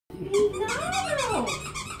No.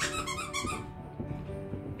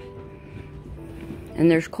 And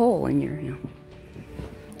there's coal in your, you know.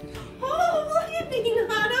 Oh, look at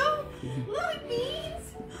Beanado. Look,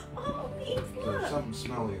 Beans. Oh, Beans, look. There's something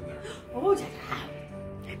smelly in there. Oh, check it out.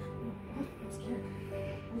 I'm scared.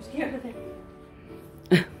 I'm scared of it.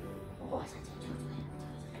 Oh,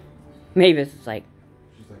 Mavis is like.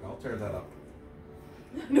 She's like, I'll tear that up.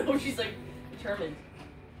 no, she's like determined.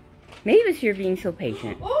 Mavis, you're being so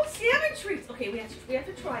patient. Oh, salmon treats. Okay, we have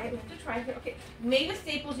to try it. We have to try it. Okay, Mavis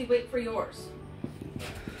Staples, you wait for yours.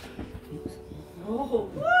 Oh,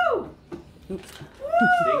 woo! Oops.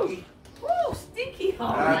 Woo! Stinky. Woo, stinky.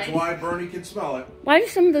 All That's right. why Bernee can smell it. Why do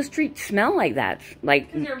some of those treats smell like that?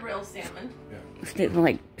 Like, Because they're real salmon.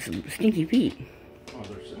 like stinky feet. Oh,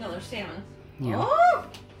 there's No, they're salmon. Yeah. Oh!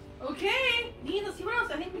 Okay. Dean, let's see what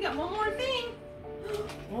else. I think we got one more thing.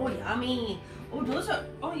 Oh, yummy. Oh, those are...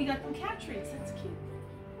 Oh, you got some cat treats. That's cute.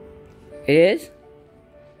 It is?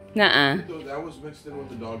 Nuh-uh. That was mixed in with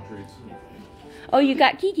the dog treats. Oh, you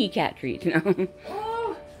got Kiki cat treats. No.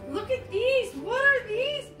 Oh, look at these. What are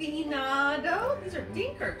these, Beanado? These are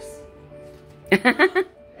dinkers.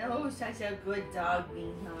 Oh, such a good dog,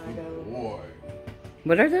 Beanado. Boy.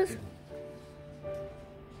 What are those?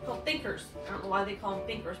 Called thinkers. I don't know why they call them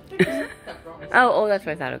thinkers. But they're just pepperoni. Oh, that's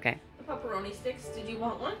what I thought. Okay. The pepperoni sticks. Did you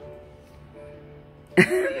want one?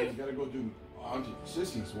 Yeah, you gotta go do Auntie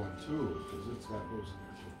Sissy's one too, because it's got those in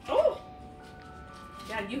there too. Oh!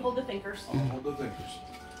 Yeah, you hold the thinkers. I'll hold the thinkers.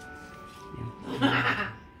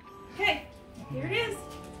 Okay, here it is.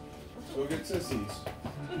 Go get Sissy's.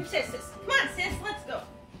 Look at sis. Come on, sis. Let's go.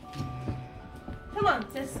 Come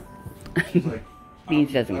on, sis. She's like,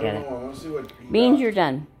 Beans doesn't I get don't it. know, I want to see what he Beans, got. you're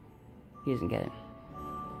done. He doesn't get it.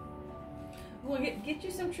 We'll get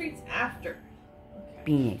you some treats after. Okay.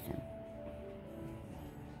 Bean Nathan.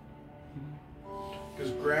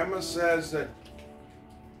 Because Grandma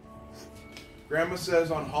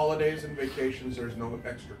says on holidays and vacations there's no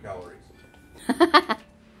extra calories.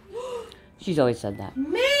 She's always said that.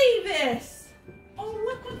 Mavis! Oh,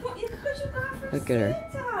 look what you got from Look at her.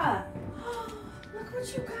 Santa. Look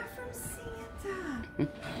what you got from Santa.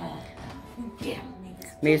 Get him,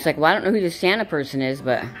 Mavis. Mavis like, well, I don't know who this Santa person is,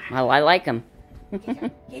 but I like him. Get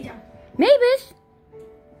him. Get him. Mavis!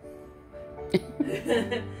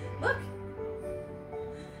 Look.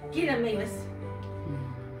 Get him, Mavis.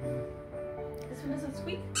 This one doesn't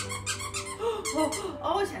squeak.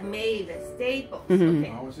 Oh, it's a Mavis Staples. Okay.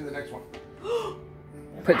 I want to see the next one.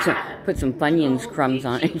 Put some Funyuns crumbs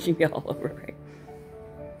on it. It should be all over it.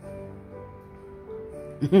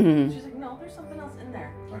 She's like, no, there's something else in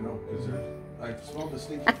there. I know, because I smell the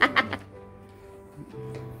stinky.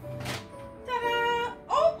 Ta-da!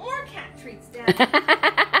 Oh, more cat treats, Dad.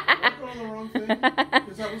 I'm on the wrong thing.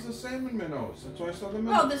 Because that was the salmon minnows. That's why I saw the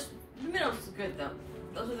minnows. Oh, the minnows is good though.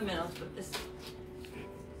 Those are the minnows, but this.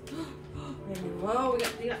 Whoa,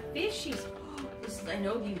 we got fishies. This is, I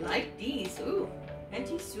know you like these. Ooh,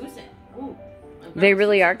 Auntie Susan. Ooh. They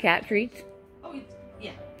really are cat treats? Oh,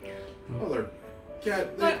 yeah. Oh, they're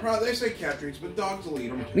cat. They say cat treats, but dogs will eat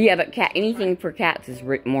them too. Yeah, but anything for cats is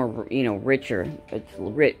more, you know, richer. It's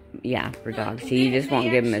yeah, for dogs. So you just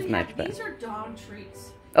won't give them as much. But These are dog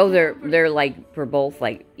treats. oh, they're like for both,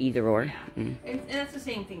 like either or. Yeah. Mm. And that's the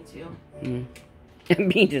same thing too. Mm.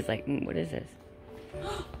 Beans is like, what is this?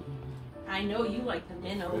 I know you like the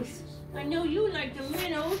minnows. I know you like the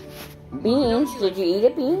minnows. Beans, did you eat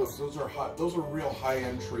it, Beans? Those are hot. Those are real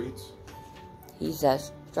high-end treats. He's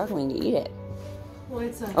struggling to eat it. Well,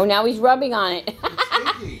 it's a... Oh, now he's rubbing on it.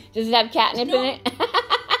 It's stinky. Does it have catnip in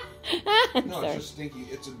it? No, it's just stinky.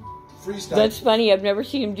 It's a freestyle. That's funny. I've never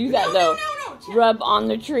seen him do that though. No. Rub on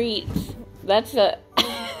the treats. That's a.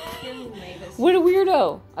 What a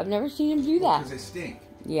weirdo. I've never seen him do that. Because they stink.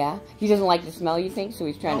 Yeah. He doesn't like the smell, you think? So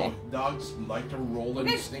he's trying No, dogs like to roll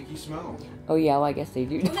in stinky smell. to. Oh, yeah. Well, I guess they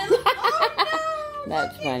do. Oh, no.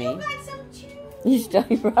 That's Look, funny. You got some too. He's still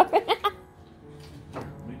rubbing.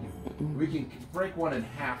 We can break one in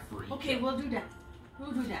half for each. Okay, we'll do that.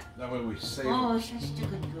 We'll do that. That way we save Oh, it. such a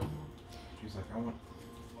good girl. She's like, I want.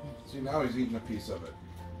 See, now he's eating a piece of it.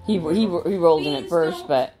 He rolled in it Please first, don't.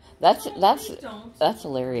 but that's Don't.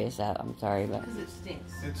 hilarious. I'm sorry, but Because it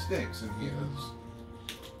stinks. It stinks, and he is.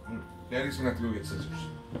 Daddy's gonna have to go get scissors.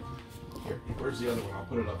 Here, where's the other one? I'll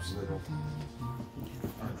put it up so they don't.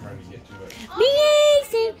 I'm trying to get to it.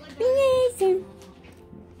 Bean.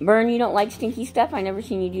 Bern, you don't like stinky stuff? I never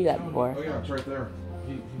seen you do that before. Oh yeah, it's right there.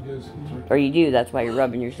 He does. It's right Or you do? That's why you're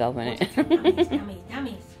rubbing yourself in it.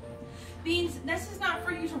 Yummy. Beans, this is not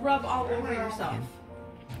for you to rub all over yourself.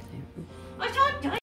 I thought